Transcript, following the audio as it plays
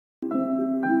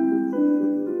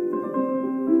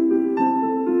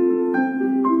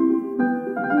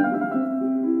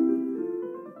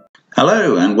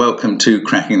Hello and welcome to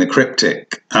Cracking the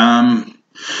Cryptic.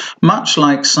 Much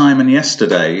like Simon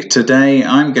yesterday, today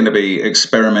I'm going to be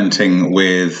experimenting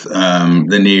with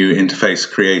the new interface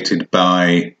created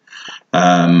by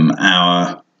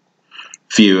our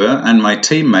viewer and my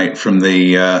teammate from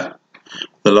the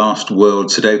last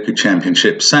World Sudoku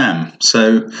Championship, Sam.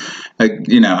 So,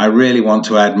 I really want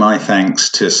to add my thanks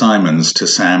to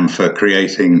Sam for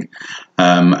creating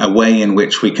a way in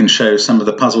which we can show some of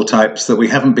the puzzle types that we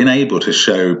haven't been able to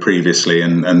show previously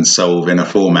and solve in a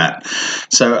format.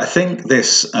 So I think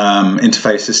this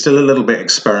interface is still a little bit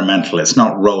experimental. It's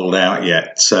not rolled out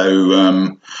yet.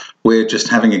 So we're just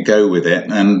having a go with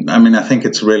it. And I think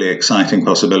it's a really exciting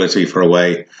possibility for a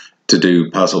way to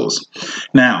do puzzles.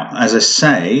 Now, as I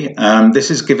say, this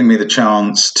is giving me the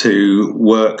chance to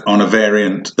work on a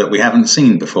variant that we haven't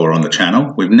seen before on the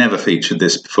channel. We've never featured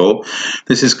this before.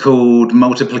 This is called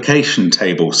multiplication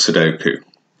table Sudoku.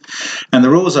 And the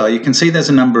rules are, you can see there's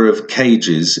a number of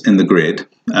cages in the grid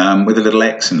with a little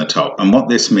X in the top. And what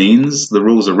this means, the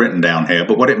rules are written down here,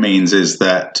 but what it means is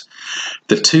that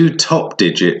the two top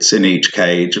digits in each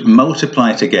cage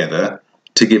multiply together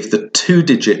to give the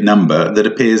two-digit number that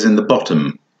appears in the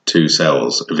bottom two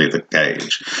cells of either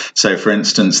cage. So for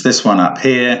instance, this one up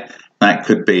here, that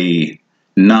could be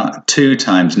 2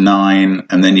 times 9,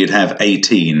 and then you'd have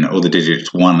 18, or the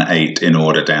digits 1, 8 in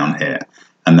order down here.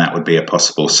 And that would be a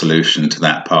possible solution to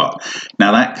that part.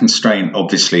 Now that constraint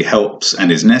obviously helps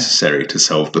and is necessary to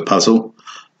solve the puzzle.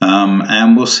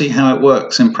 And we'll see how it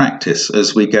works in practice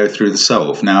as we go through the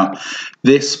solve. Now,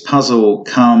 this puzzle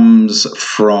comes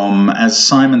from, as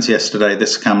Simon's yesterday,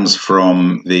 this comes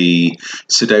from the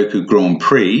Sudoku Grand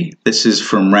Prix. This is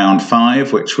from round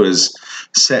 5, which was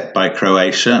set by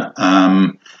Croatia.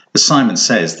 As Simon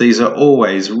says, these are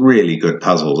always really good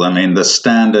puzzles. The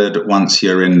standard, once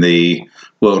you're in the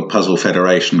World Puzzle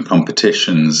Federation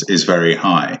competitions, is very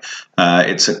high.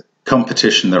 It's a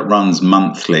competition that runs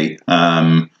monthly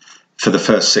for the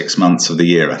first 6 months of the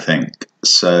year, I think.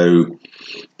 So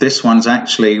this one's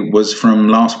actually was from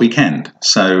last weekend.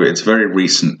 So it's a very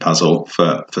recent puzzle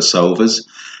for solvers.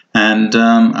 And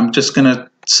I'm just going to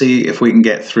see if we can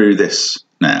get through this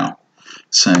now.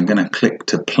 So I'm going to click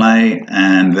to play,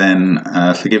 and then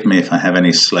forgive me if I have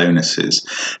any slownesses.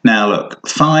 Now look,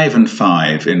 5 and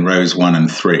 5 in rows 1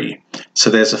 and 3. So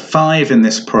there's a 5 in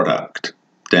this product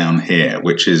down here,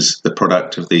 which is the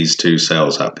product of these two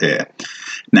cells up here.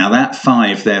 Now that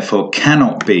 5 therefore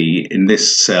cannot be in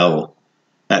this cell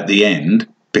at the end,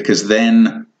 because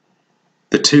then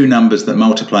the two numbers that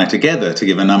multiply together to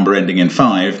give a number ending in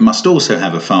 5 must also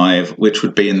have a 5, which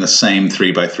would be in the same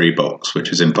 3 by 3 box, which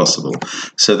is impossible.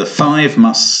 So the 5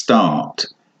 must start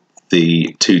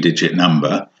the two-digit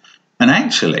number. And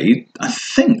actually, I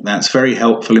think that's very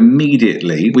helpful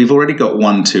immediately. We've already got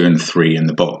 1, 2, and 3 in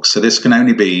the box. So this can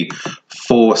only be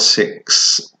 4,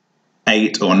 6,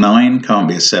 8, or 9. Can't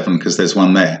be a 7 because there's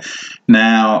one there.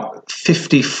 Now,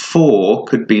 54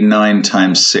 could be 9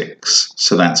 times 6.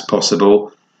 So that's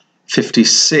possible.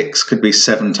 56 could be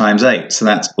 7 times 8. So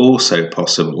that's also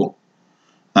possible.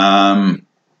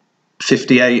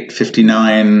 58,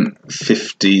 59,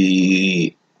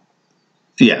 50...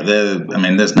 Yeah,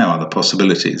 there's no other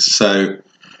possibilities. So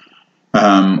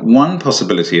one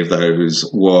possibility of those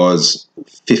was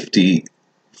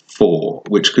 54,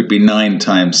 which could be 9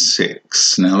 times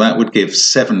 6. Now that would give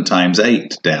 7 times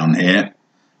 8 down here,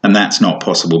 and that's not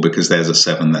possible because there's a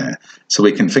 7 there. So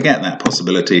we can forget that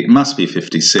possibility. It must be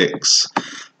 56.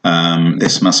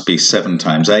 This must be 7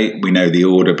 times 8. We know the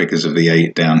order because of the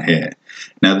 8 down here.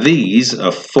 Now these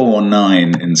are 4,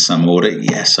 9 in some order.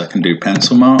 Yes, I can do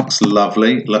pencil marks.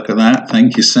 Lovely. Look at that.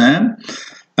 Thank you, Sam.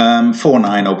 4,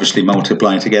 9 obviously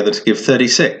multiply together to give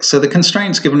 36. So the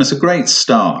constraint's given us a great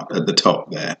start at the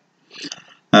top there.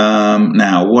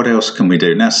 Now, what else can we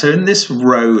do? Now, so in this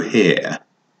row here,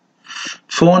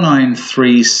 4, 9,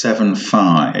 3, 7,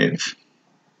 5,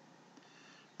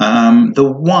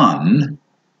 the 1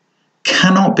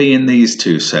 cannot be in these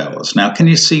two cells. Now, can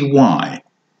you see why?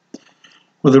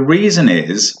 Well, the reason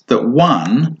is that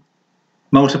 1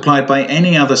 multiplied by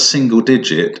any other single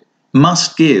digit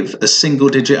must give a single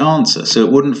digit answer, so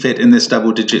it wouldn't fit in this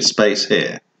double digit space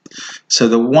here. So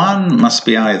the 1 must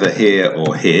be either here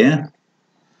or here.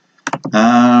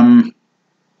 And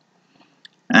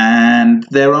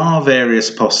there are various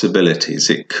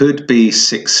possibilities. It could be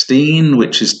 16,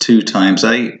 which is 2 times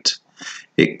 8.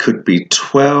 It could be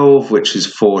 12, which is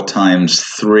 4 times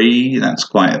 3. That's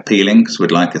quite appealing because we'd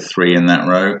like a 3 in that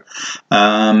row.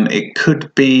 It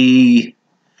could be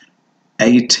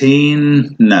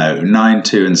 18. No, 9,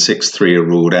 2, and 6, 3 are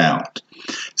ruled out.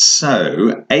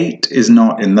 So 8 is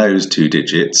not in those two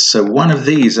digits, so one of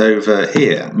these over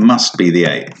here must be the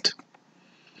 8.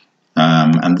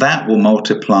 And that will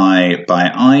multiply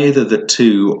by either the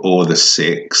 2 or the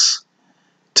 6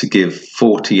 to give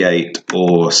 48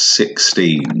 or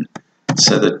 16.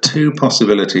 So the two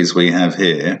possibilities we have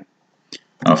here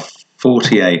are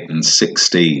 48 and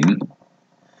 16,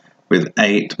 with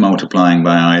 8 multiplying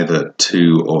by either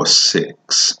 2 or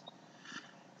 6.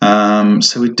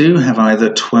 So we do have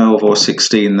either 12 or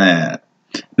 16 there.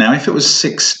 Now if it was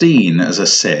 16, as I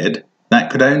said, that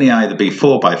could only either be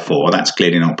 4 by 4, that's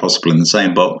clearly not possible in the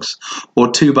same box, or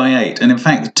 2 by 8, and in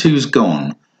fact the 2's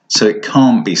gone, so it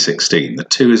can't be 16. The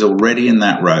 2 is already in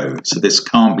that row, so this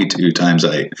can't be 2 times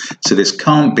 8. So this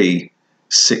can't be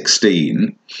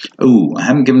 16. Ooh, I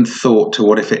haven't given thought to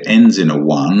what if it ends in a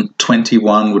 1.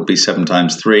 21 would be 7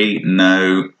 times 3,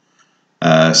 no.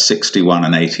 61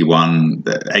 and 81,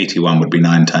 81 would be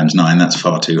 9 times 9, that's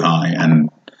far too high, and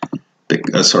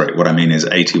sorry, what I mean is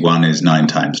 81 is 9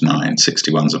 times 9,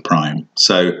 61's a prime.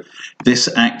 So this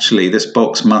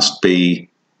box must be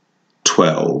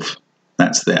 12.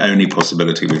 That's the only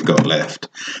possibility we've got left.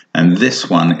 And this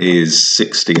one is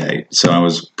 68. So I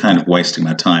was kind of wasting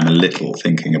my time a little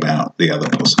thinking about the other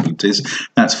possibilities.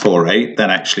 That's 4, 8. That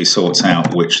actually sorts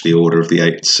out which the order of the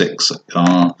 8, 6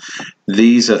 are.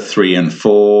 These are 3 and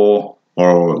 4,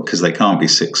 or because they can't be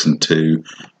 6 and 2.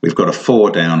 We've got a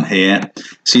 4 down here.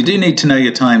 So you do need to know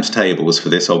your times tables for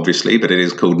this, obviously, but it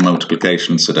is called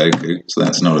multiplication Sudoku, so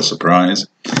that's not a surprise.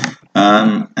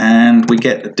 And we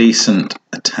get a decent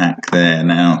attack there.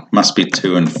 Now, must be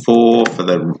 2 and 4 for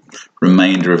the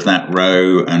remainder of that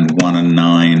row, and 1 and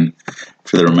 9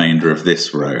 for the remainder of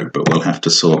this row, but we'll have to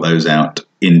sort those out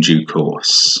in due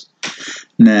course.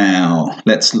 Now,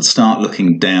 let's start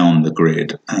looking down the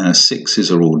grid.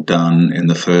 6s are all done in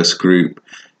the first group.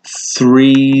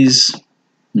 3s,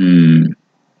 we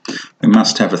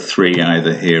must have a 3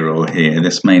 either here or here.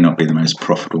 This may not be the most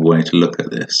profitable way to look at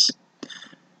this.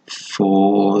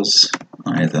 4s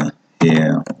either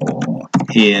here or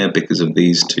here because of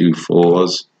these two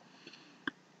 4s.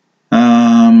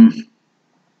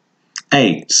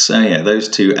 8s, so yeah, those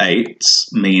two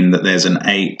 8s mean that there's an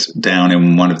 8 down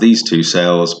in one of these two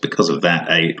cells. Because of that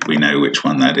 8, we know which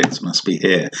one that is, must be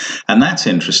here. And that's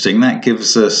interesting, that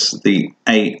gives us the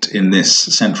 8 in this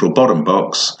central bottom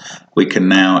box. We can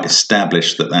now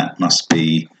establish that that must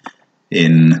be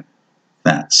in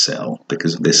that cell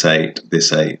because of this 8,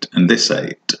 and this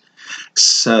 8.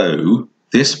 So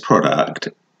this product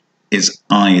is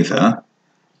either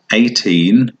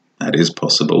 18, that is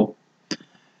possible,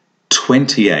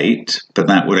 28, but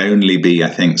that would only be, I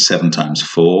think, 7 times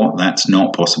 4. That's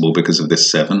not possible because of this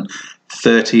 7.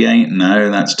 38, no,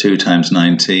 that's 2 times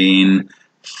 19.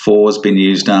 4's been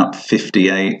used up.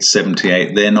 58,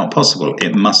 78, they're not possible.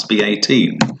 It must be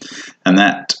 18. And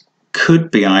that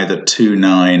could be either 2,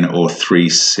 9 or 3,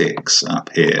 6 up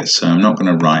here. So I'm not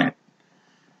going to write,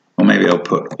 or maybe I'll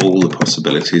put all the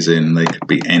possibilities in. They could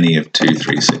be any of 2,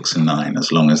 3, 6 and 9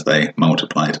 as long as they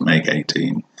multiply to make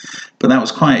 18. But that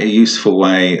was quite a useful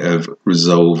way of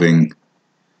resolving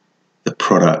the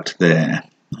product there.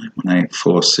 9, 1, 8,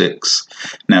 4, 6.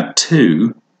 Now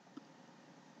 2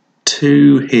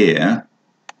 here,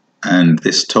 and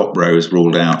this top row is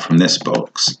ruled out from this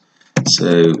box.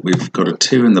 So we've got a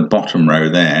 2 in the bottom row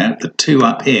there. The 2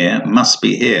 up here must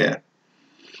be here.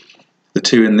 The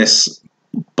 2 in this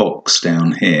box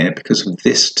down here, because of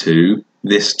this 2,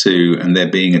 and there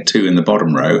being a 2 in the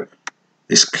bottom row,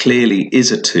 this clearly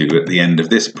is a 2 at the end of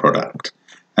this product.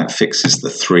 That fixes the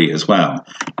 3 as well.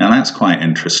 Now that's quite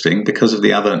interesting because of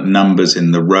the other numbers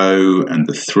in the row and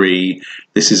the 3.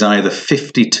 This is either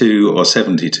 52 or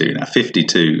 72. Now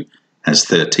 52 has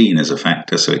 13 as a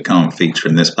factor, so it can't feature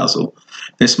in this puzzle.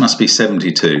 This must be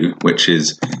 72, which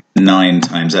is 9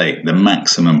 times 8. The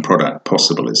maximum product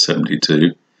possible is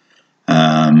 72.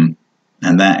 And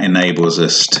that enables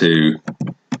us to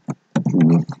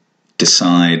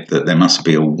decide that there must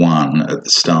be a 1 at the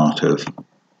start of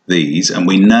these. And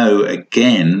we know,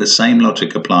 again, the same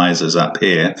logic applies as up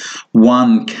here.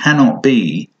 1 cannot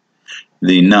be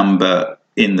the number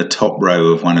in the top row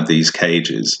of one of these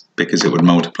cages because it would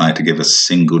multiply to give a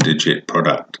single-digit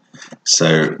product.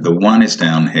 So the 1 is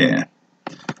down here.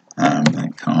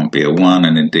 That can't be a 1,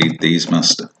 and indeed these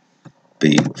must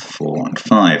be 4 and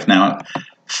 5. Now,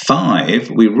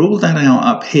 5, we rule that out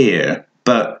up here,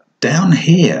 but down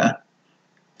here,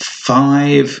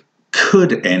 5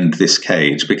 could end this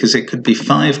cage because it could be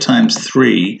 5 times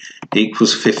 3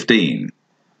 equals 15.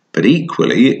 But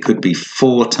equally, it could be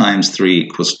 4 times 3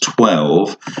 equals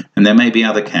 12, and there may be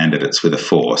other candidates with a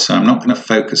 4, so I'm not going to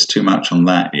focus too much on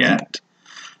that yet.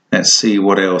 let's see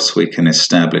what else we can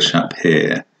establish up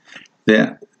here.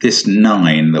 This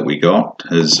 9 that we got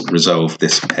has resolved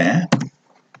this pair.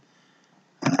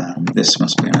 This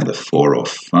must be either 4 or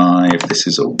 5. This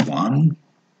is a 1.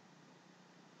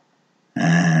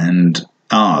 And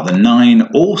the 9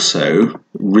 also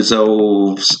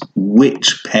resolves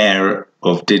which pair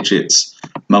of digits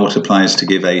multiplies to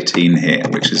give 18 here,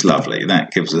 which is lovely.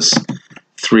 That gives us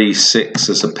 3, 6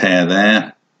 as a pair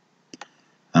there.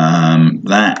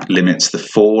 That limits the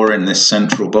 4 in this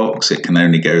central box. It can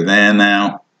only go there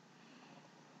now.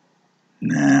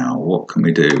 Now, what can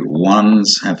we do?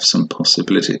 1s have some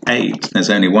possibility. 8, there's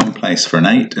only one place for an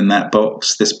 8 in that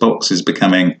box. This box is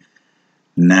becoming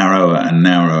narrower and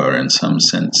narrower in some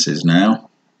senses now.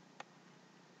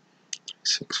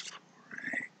 6, 4,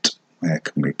 8. Where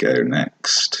can we go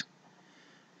next?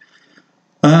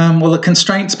 Well, the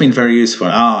constraint's been very useful.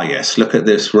 Yes, look at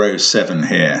this row 7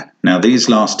 here. Now, these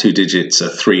last 2 digits are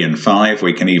 3 and 5.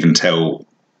 We can even tell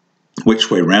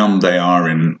which way round they are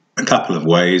in a couple of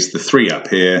ways. The 3 up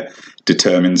here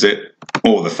determines it,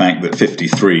 or the fact that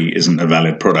 53 isn't a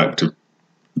valid product of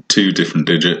 2 different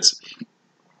digits.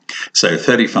 So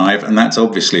 35, and that's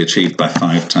obviously achieved by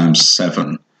 5 times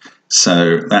 7.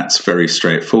 So that's very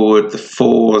straightforward. The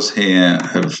 4s here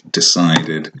have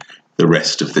decided the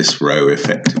rest of this row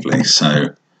effectively.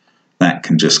 So that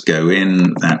can just go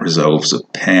in. That resolves a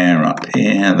pair up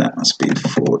here. That must be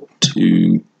 4,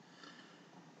 2.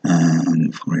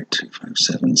 4, 8, 2, 5,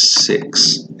 7,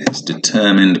 6 is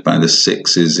determined by the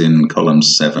 6's in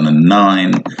columns 7 and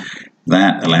 9.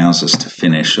 That allows us to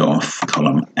finish off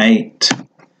column 8.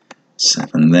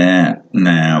 7 there.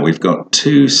 Now we've got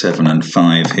 2, 7 and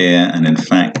 5 here, and in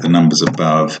fact the numbers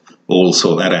above all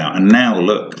sort that out. And now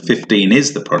look, 15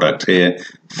 is the product here.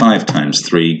 5 times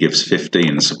 3 gives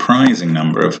 15. A surprising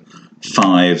number of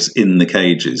 5s in the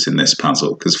cages in this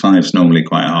puzzle, because 5's normally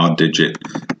quite a hard digit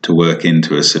to work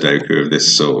into a Sudoku of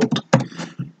this sort.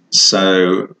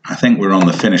 So I think we're on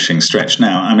the finishing stretch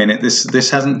now. I mean, this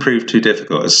hasn't proved too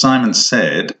difficult. As Simon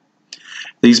said,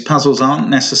 these puzzles aren't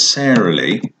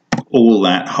necessarily all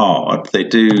that hard. They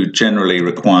do generally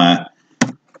require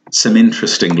some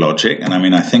interesting logic, and I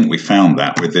mean, I think we found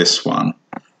that with this one,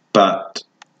 but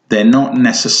they're not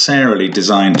necessarily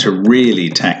designed to really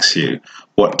tax you.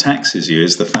 What taxes you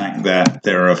is the fact that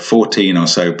there are 14 or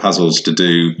so puzzles to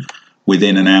do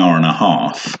within an hour and a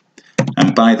half,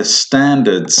 and by the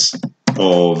standards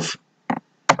of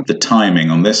the timing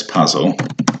on this puzzle,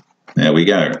 there we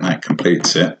go, that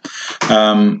completes it.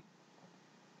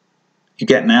 You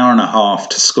get an hour and a half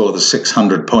to score the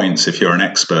 600 points if you're an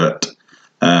expert,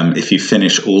 if you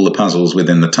finish all the puzzles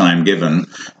within the time given.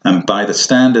 And by the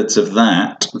standards of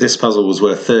that, this puzzle was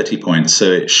worth 30 points,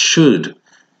 so it should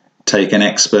take an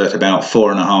expert about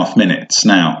 4.5 minutes.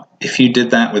 Now, if you did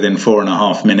that within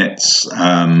 4.5 minutes,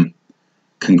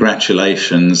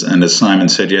 congratulations. And as Simon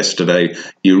said yesterday,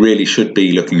 you really should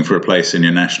be looking for a place in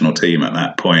your national team at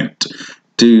that point.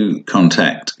 Do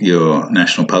contact your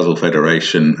National Puzzle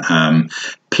Federation.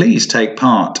 Please take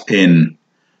part in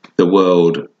the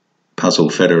World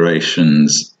Puzzle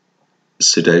Federation's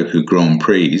Sudoku Grand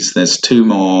Prix. There's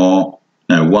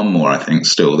one more, I think,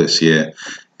 still this year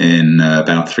in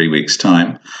about 3 weeks'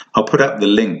 time. I'll put up the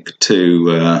link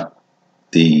to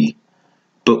the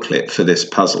booklet for this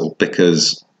puzzle,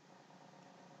 because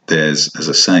there's, as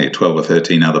I say, 12 or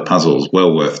 13 other puzzles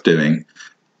well worth doing.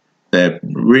 They're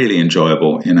really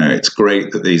enjoyable. You know, it's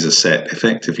great that these are set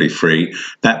effectively free.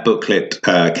 That booklet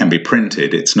can be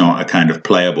printed. It's not a kind of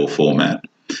playable format.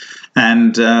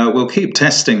 And we'll keep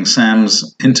testing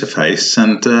Sam's interface,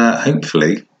 and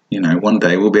hopefully, you know, one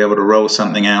day we'll be able to roll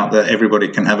something out that everybody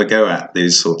can have a go at,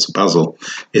 these sorts of puzzle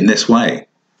in this way.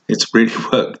 It's really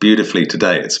worked beautifully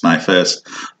today. It's my first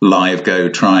live go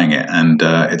trying it, and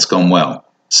it's gone well.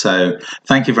 So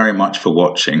thank you very much for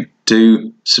watching.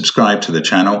 Do subscribe to the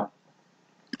channel.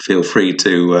 Feel free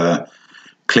to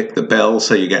click the bell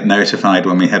so you get notified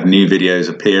when we have new videos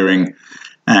appearing.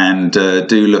 And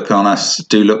do look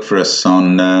for us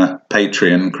on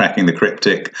Patreon, Cracking the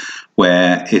Cryptic,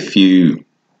 where if you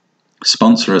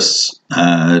sponsor us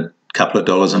a couple of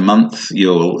dollars a month,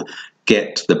 you'll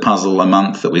get the puzzle a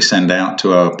month that we send out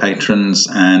to our patrons,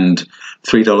 and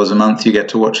 $3 a month you get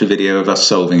to watch a video of us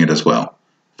solving it as well,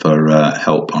 for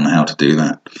help on how to do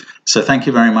that. So thank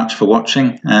you very much for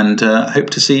watching, and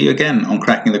hope to see you again on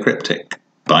Cracking the Cryptic.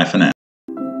 Bye for now.